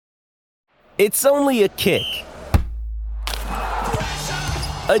It's only a kick,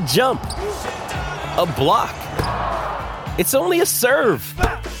 a jump, a block. It's only a serve.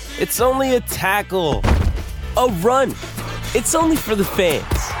 It's only a tackle, a run. It's only for the fans.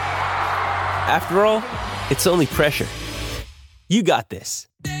 After all, it's only pressure. You got this.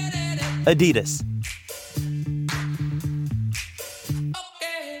 Adidas.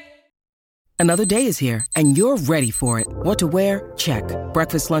 Another day is here, and you're ready for it. What to wear? Check.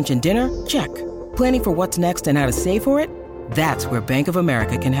 Breakfast, lunch, and dinner? Check. Planning for what's next and how to save for it? That's where Bank of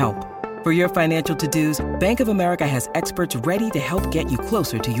America can help. For your financial to-dos, Bank of America has experts ready to help get you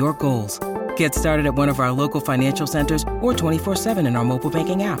closer to your goals. Get started at one of our local financial centers or 24/7 in our mobile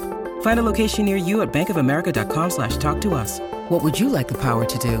banking app. Find a location near you at bankofamerica.com/talktous. What would you like the power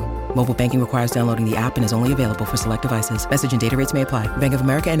to do? Mobile banking requires downloading the app and is only available for select devices. Message and data rates may apply. Bank of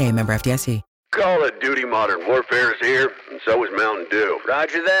America NA, member FDIC. Call of Duty Modern Warfare is here, and so is Mountain Dew.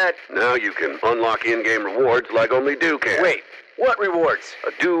 Roger that. Now you can unlock in-game rewards like only Dew can. Wait, what rewards?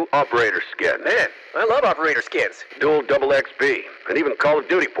 A Dew Operator Skin. Man, I love Operator Skins. Dual double XP, and even Call of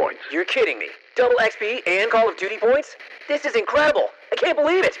Duty points. You're kidding me. Double XP and Call of Duty points? This is incredible. I can't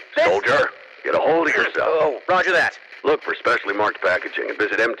believe it. Soldier, get a hold of yourself. Oh, roger that. Look for specially marked packaging and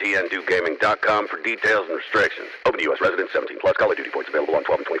visit mtndewgaming.com for details and restrictions. Open to U.S. residents 17 plus. Call of Duty points available on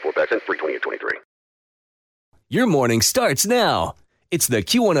 12 and 24 packs and free 28-23. Your morning starts now. It's the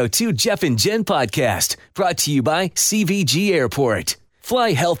Q102 Jeff and Jen podcast, brought to you by CVG Airport.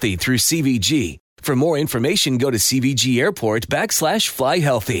 Fly healthy through CVG. For more information, go to CVG Airport /fly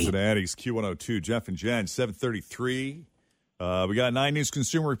healthy. Cincinnati's Q102, Jeff and Jen, 7:33. We got 9 News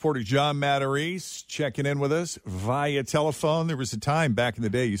consumer reporter John Matarese checking in with us via telephone. There was a time back in the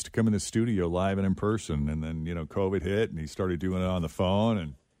day he used to come in the studio live and in person, and then, COVID hit, and he started doing it on the phone.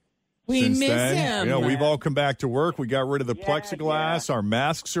 And we since miss then, him. we've all come back to work. We got rid of the plexiglass. Yeah. Our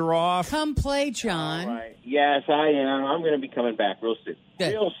masks are off. Come play, John. All right. Yes, I am. I'm going to be coming back real soon.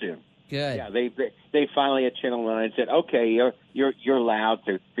 Good. Real soon. Good. Yeah, they finally at Channel 9 said, okay, you're allowed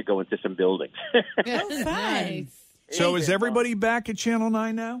to go into some buildings. Oh, fine. So is everybody back at Channel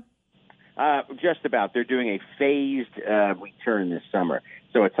 9 now? Just about. They're doing a phased return this summer.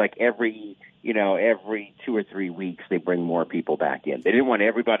 So it's like every 2 or 3 weeks they bring more people back in. They didn't want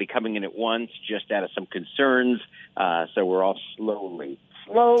everybody coming in at once, just out of some concerns. So we're all slowly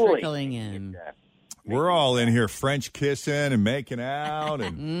trickling in. We're all in here French kissing and making out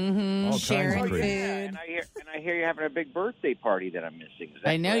and all sharing kinds of crazy. food. And I hear you're having a big birthday party that I'm missing. Is that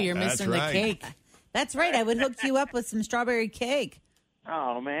I know correct? you're missing That's the right. cake. That's right. I would hook you up with some strawberry cake.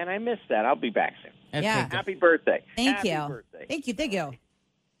 Oh, man, I missed that. I'll be back soon. Okay, Yeah. good. Happy birthday. Thank Happy you. Birthday. Thank you.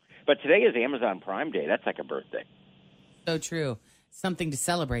 But today is Amazon Prime Day. That's like a birthday. So true. Something to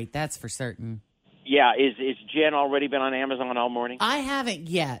celebrate, that's for certain. Yeah, is Jen already been on Amazon all morning? I haven't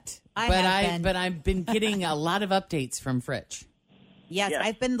yet, I but have been. but I've been getting a lot of updates from Fritch. Yes, Yeah.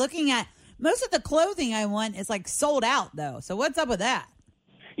 I've been looking at most of the clothing I want is like sold out though. So what's up with that?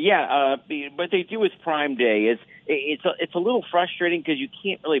 Yeah, what they do with Prime Day is it's a little frustrating because you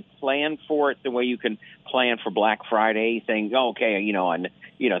can't really plan for it the way you can plan for Black Friday, saying, oh, okay, on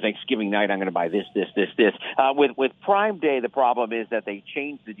Thanksgiving night I'm going to buy this. With Prime Day, the problem is that they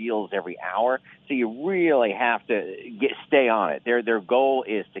change the deals every hour, so you really have to stay on it. Their goal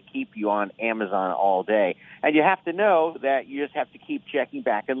is to keep you on Amazon all day, and you have to know that you just have to keep checking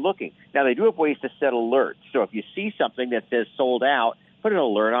back and looking. Now they do have ways to set alerts, so if you see something that says sold out, put an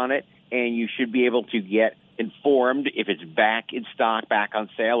alert on it, and you should be able to get informed if it's back in stock, back on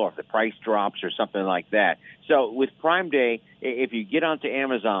sale, or if the price drops or something like that. So with Prime Day, if you get onto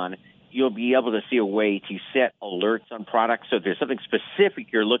Amazon, you'll be able to see a way to set alerts on products. So if there's something specific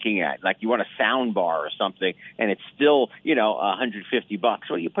you're looking at, like you want a sound bar or something, and it's still, $150.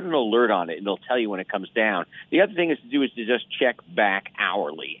 Well, you put an alert on it, and it'll tell you when it comes down. The other thing is to just check back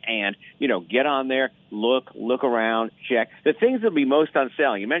hourly and, get on there, look around, check. The things that'll be most on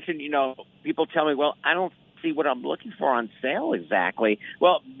sale. You mentioned, people tell me, well, I don't see what I'm looking for on sale exactly.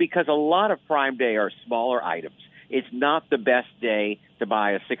 Well, because a lot of Prime Day are smaller items. It's not the best day to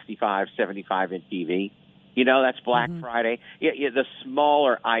buy a 65, 75-inch TV. That's Black Friday. Yeah, the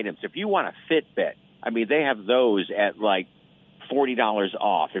smaller items. If you want a Fitbit, they have those at like $40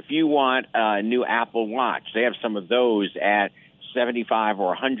 off. If you want a new Apple Watch, they have some of those at $75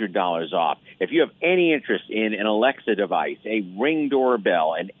 or $100 off. If you have any interest in an Alexa device, a Ring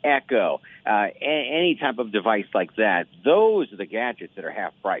doorbell, an Echo, any type of device like that, those are the gadgets that are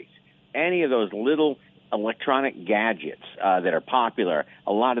half price. Any of those little electronic gadgets that are popular,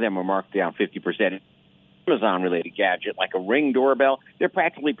 a lot of them are marked down 50%. Amazon-related gadget, like a Ring doorbell, they're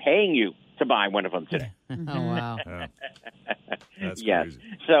practically paying you to buy one of them today. Oh, wow. Yeah. That's yes. crazy.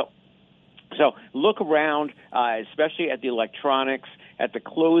 So So look around, especially at the electronics, at the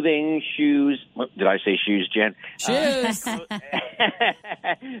clothing, shoes. Did I say shoes, Jen? Shoes. And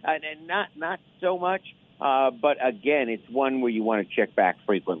not so much. But again, it's one where you want to check back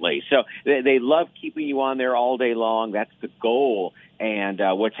frequently. So they love keeping you on there all day long. That's the goal. And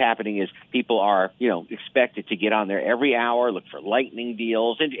what's happening is people are, expected to get on there every hour, look for lightning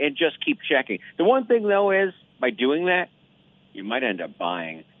deals, and just keep checking. The one thing, though, is by doing that, you might end up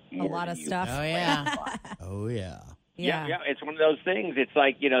buying more a lot of stuff. Oh, yeah. Oh, yeah. Yeah, it's one of those things. It's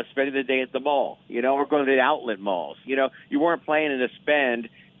like, spending the day at the mall, or going to the outlet malls. You weren't planning to spend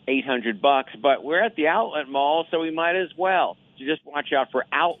 $800, but we're at the outlet mall, so we might as well. So just watch out for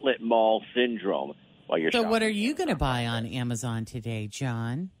outlet mall syndrome while you're shopping. So what are you going to buy on Amazon today,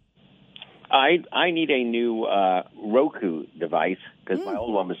 John? I need a new Roku device because my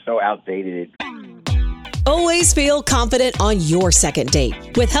old one was so outdated. Always feel confident on your second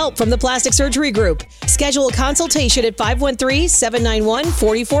date. With help from the Plastic Surgery Group. Schedule a consultation at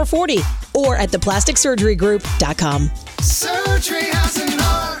 513-791-4440 or at theplasticsurgerygroup.com. Surgery has an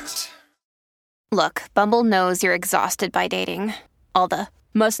art. Look, Bumble knows you're exhausted by dating. All the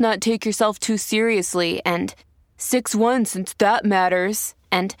must not take yourself too seriously and 6'1" since that matters.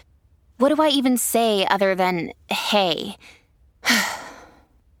 And what do I even say other than hey?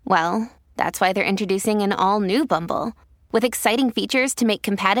 Well, that's why they're introducing an all-new Bumble with exciting features to make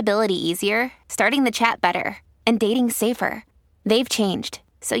compatibility easier, starting the chat better, and dating safer. They've changed,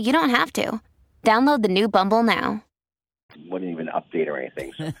 so you don't have to. Download the new Bumble now. Wouldn't even update or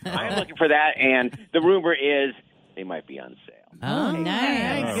anything. So I'm looking for that, and the rumor is they might be on sale. Oh,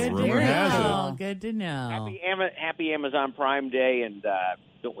 nice. Good to rumor has know. Good to know. Happy Amazon Prime Day, and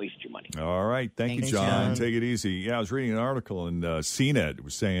don't waste your money. All right. Thank you, Thanks, John. John. Take it easy. Yeah, I was reading an article, and CNET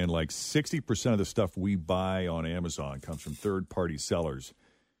was saying like 60% of the stuff we buy on Amazon comes from third-party sellers.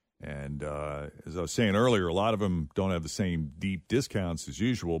 And as I was saying earlier, a lot of them don't have the same deep discounts as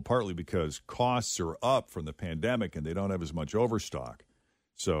usual, partly because costs are up from the pandemic and they don't have as much overstock.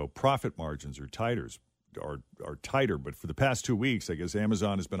 So profit margins are tighter. But for the past 2 weeks, I guess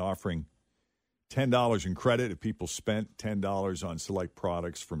Amazon has been offering $10 in credit if people spent $10 on select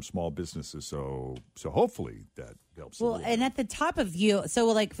products from small businesses. So hopefully that helps. Well, and at the top of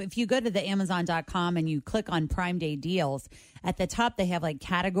if you go to the Amazon.com and you click on Prime Day deals, at the top they have like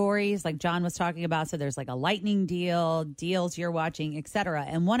categories like John was talking about. So there's like a lightning deal, deals you're watching, etc.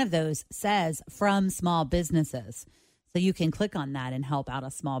 And one of those says from small businesses. So you can click on that and help out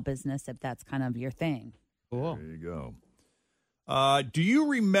a small business if that's kind of your thing. Cool. There you go. Do you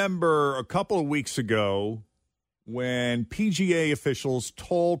remember a couple of weeks ago when PGA officials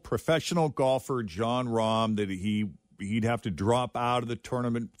told professional golfer Jon Rahm that he'd have to drop out of the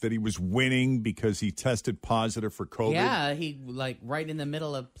tournament that he was winning because he tested positive for COVID? Yeah, he right in the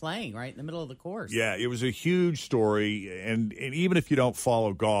middle of playing, right in the middle of the course. Yeah, it was a huge story. And even if you don't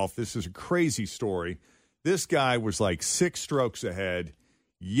follow golf, this is a crazy story. This guy was like 6 strokes ahead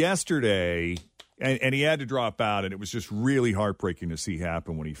yesterday. And he had to drop out, and it was just really heartbreaking to see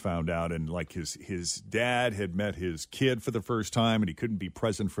happen when he found out. And like his dad had met his kid for the first time, and he couldn't be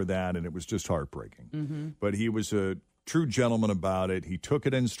present for that, and it was just heartbreaking. Mm-hmm. But he was a true gentleman about it. He took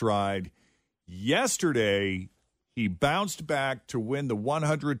it in stride. Yesterday, he bounced back to win the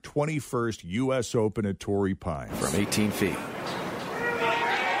 121st U.S. Open at Torrey Pines. From 18 feet.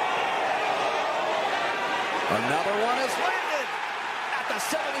 Another one is landed at the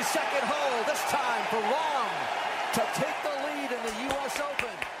 72nd hole. This time for Rahm to take the lead in the U.S.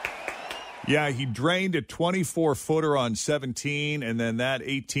 Open. Yeah, he drained a 24-footer on 17, and then that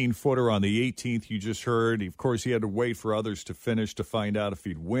 18-footer on the 18th you just heard. Of course, he had to wait for others to finish to find out if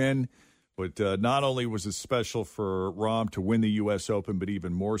he'd win. But not only was it special for Rahm to win the U.S. Open, but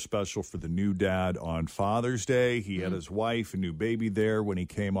even more special for the new dad on Father's Day. He had his wife and new baby there when he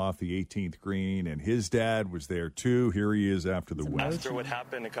came off the 18th green, and his dad was there too. Here he is after the win. After what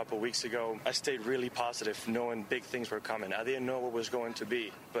happened a couple of weeks ago, I stayed really positive, knowing big things were coming. I didn't know what was going to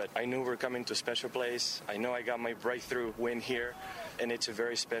be, but I knew we were coming to a special place. I know I got my breakthrough win here, and it's a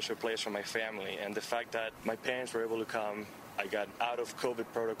very special place for my family. And the fact that my parents were able to come, I got out of COVID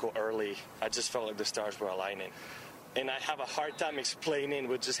protocol early. I just felt like the stars were aligning. And I have a hard time explaining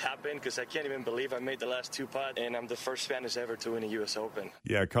what just happened because I can't even believe I made the last 2 putts, and I'm the first Spanish ever to win a U.S. Open.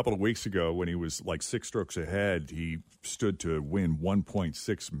 Yeah, a couple of weeks ago when he was like 6 strokes ahead, he stood to win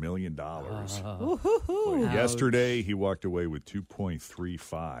 $1.6 million. Yesterday, he walked away with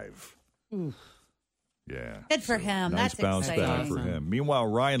 $2.35. Yeah. Good for him. Nice That's bounce exciting. back for him. Meanwhile,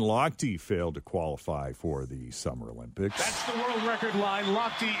 Ryan Lochte failed to qualify for the Summer Olympics. That's the world record line.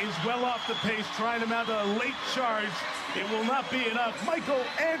 Lochte is well off the pace, trying to mount a late charge. It will not be enough. Michael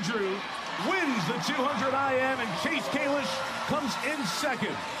Andrew wins the 200 IM, and Chase Kalish comes in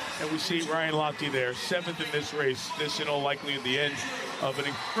second. And we see Ryan Lochte there, seventh in this race. This, in all likelihood, the end of an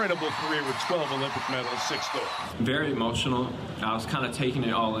incredible career with 12 Olympic medals, 6 gold. Very emotional. I was kind of taking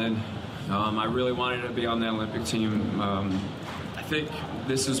it all in. I really wanted to be on the Olympic team. I think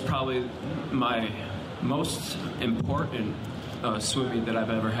this is probably my most important swimming that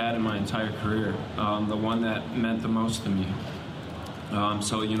I've ever had in my entire career. The one that meant the most to me.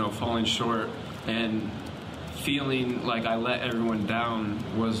 So, falling short and feeling like I let everyone down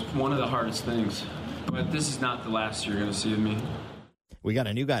was one of the hardest things. But this is not the last you're going to see of me. We got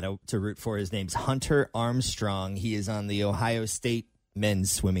a new guy to root for. His name's Hunter Armstrong. He is on the Ohio State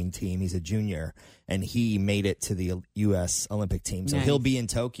men's swimming team. He's a junior, and he made it to the U.S. Olympic team. So he'll be in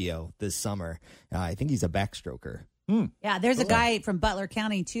Tokyo this summer. I think he's a backstroker. Yeah, there's a guy from Butler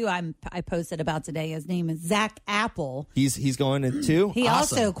County, too, I posted about today. His name is Zach Apple. He's going in, too? He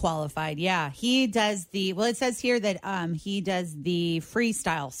Awesome. also qualified, yeah. He does it says here that he does the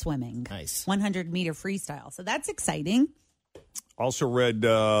freestyle swimming. Nice. 100-meter freestyle. So that's exciting. Also read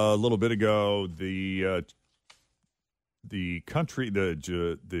a little bit ago the country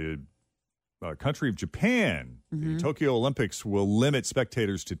country of Japan, the Tokyo Olympics will limit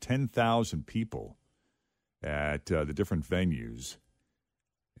spectators to 10,000 people at the different venues.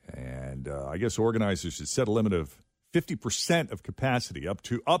 And I guess organizers should set a limit of 50% of capacity up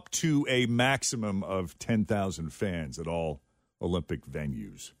to a maximum of 10,000 fans at all Olympic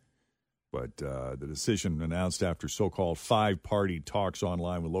venues. But the decision announced after so-called five-party talks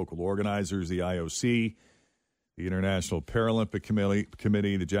online with local organizers, the IOC, the International Paralympic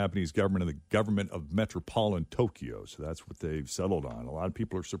Committee, the Japanese government, and the government of Metropolitan Tokyo. So that's what they've settled on. A lot of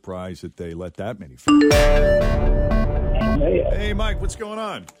people are surprised that they let that many fans. Hey, Mike, what's going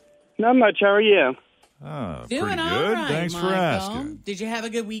on? Not much. How are you? Doing pretty all good. right, Thanks for Michael. asking. Did you have a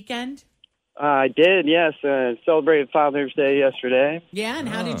good weekend? I did, yes. Celebrated Father's Day yesterday. Yeah, and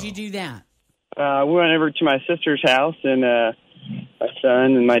how did you do that? We went over to my sister's house, and my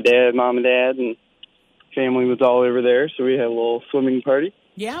son and my dad, mom and dad, and family was all over there, so we had a little swimming party.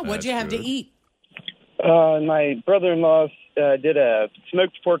 Yeah, what'd you have to eat? My brother-in-law did a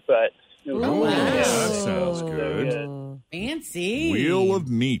smoked pork butt. Wow. That sounds good. Fancy. Wheel of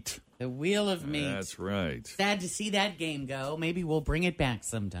meat. The Wheel of Meat. That's right. Sad to see that game go. Maybe we'll bring it back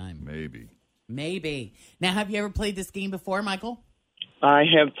sometime. Maybe. Now, have you ever played this game before, Michael? I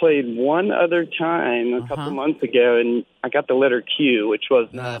have played one other time a couple months ago, and I got the letter Q, which was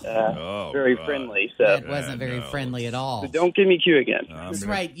not very friendly. So That wasn't very friendly at all. So don't give me Q again. That's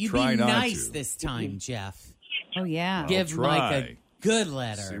right. You be nice this time, Jeff. Oh, yeah. Give Mike a good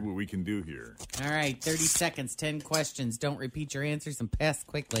letter. See what we can do here. All right, 30 seconds, 10 questions. Don't repeat your answers and pass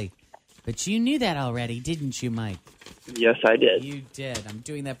quickly. But you knew that already, didn't you, Mike? Yes, I did. You did. I'm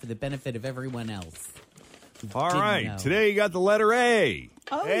doing that for the benefit of everyone else. All right. Today you got the letter A.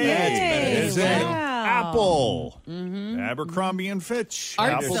 Oh, A is in wow. Apple. Abercrombie and Fitch.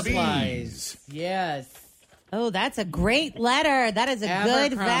 Art Applebee's. supplies. Yes. Oh, that's a great letter. That is a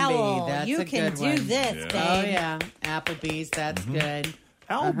good Abercrombie, vowel. that's You a can good do one. this, Yeah. babe. Oh, yeah. Applebee's, that's good.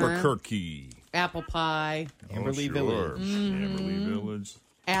 Albuquerque. Apple pie. Amberley sure. Village. Amberley Village.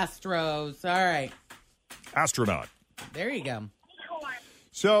 Astros. All right. Astronaut. There you go.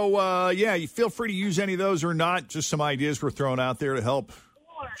 So, you feel free to use any of those or not. Just some ideas we're throwing out there to help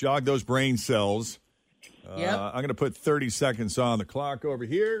jog those brain cells. Yep. I'm going to put 30 seconds on the clock over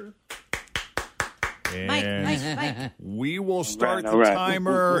here. And Mike. we will start All the right.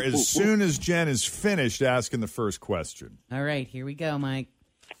 timer as soon as Jen is finished asking the first question. All right, here we go, Mike.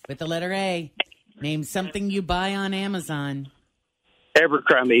 With the letter A, name something you buy on Amazon.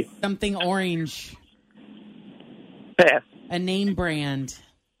 Abercrombie. Something orange. Pass. A name brand.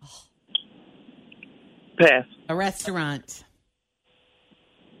 Pass. A restaurant.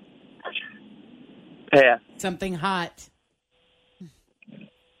 Pass. Something hot.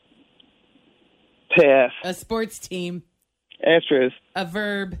 Pass. A sports team. Astros. A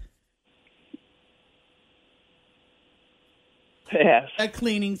verb. Pass. A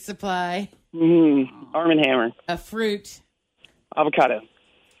cleaning supply. Arm & Hammer. A fruit. Avocado.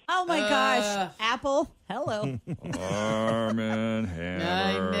 Oh, my gosh. Apple. Hello. Arm & Hammer.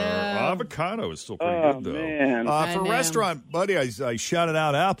 I know. avocado is still pretty good, though. Man. For restaurant, buddy, I shouted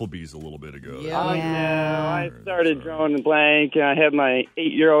out Applebee's a little bit ago. I know. I started drawing a blank, and I have my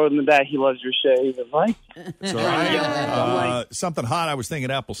 8-year-old in the back. He loves your shave. I'm like, It's all right. Something hot. I was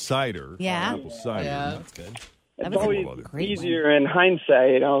thinking apple cider. Yeah. Apple cider. Yeah, that's good. it's always easier in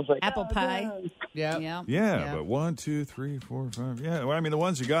hindsight. I was like, apple pie. Yeah. Yeah, but 1, 2, 3, 4, 5. Yeah, well, I mean, the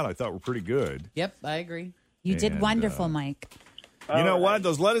ones you got I thought were pretty good. Yep, I agree. You did And, wonderful, Mike. You know what?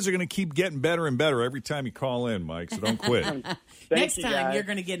 Those letters are going to keep getting better and better every time you call in, Mike, so don't quit. Next time, you're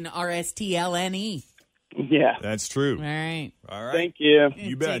going to get an RSTLNE. Yeah. That's true. All right. All right. Thank you.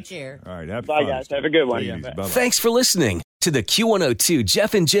 You bet. Take care. All right. Have Bye, fun. guys. Have a good one. Take it Yeah, easy. bye. Bye-bye. Thanks for listening to the Q102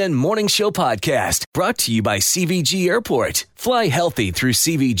 Jeff and Jen Morning Show podcast, brought to you by CVG Airport. Fly healthy through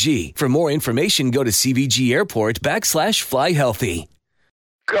CVG. For more information, go to CVG Airport /fly healthy.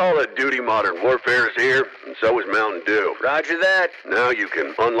 Call of Duty Modern Warfare is here, and so is Mountain Dew. Roger that. Now you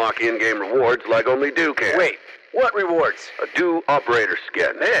can unlock in-game rewards like only Dew can. Wait, what rewards? A Dew Operator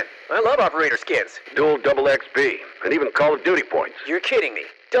Skin. Man, I love operator skins. Dual double XP, and even Call of Duty points. You're kidding me.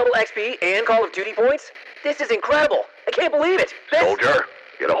 Double XP and Call of Duty points? This is incredible. I can't believe it. Soldier,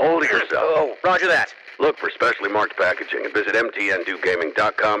 get a hold of yourself. Oh, roger that. Look for specially marked packaging and visit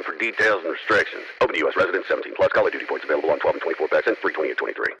mtndewgaming.com for details and restrictions. Open to U.S. residents 17 plus. Call of Duty points available on 12 and 24 packs and free 20 and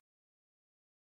 23.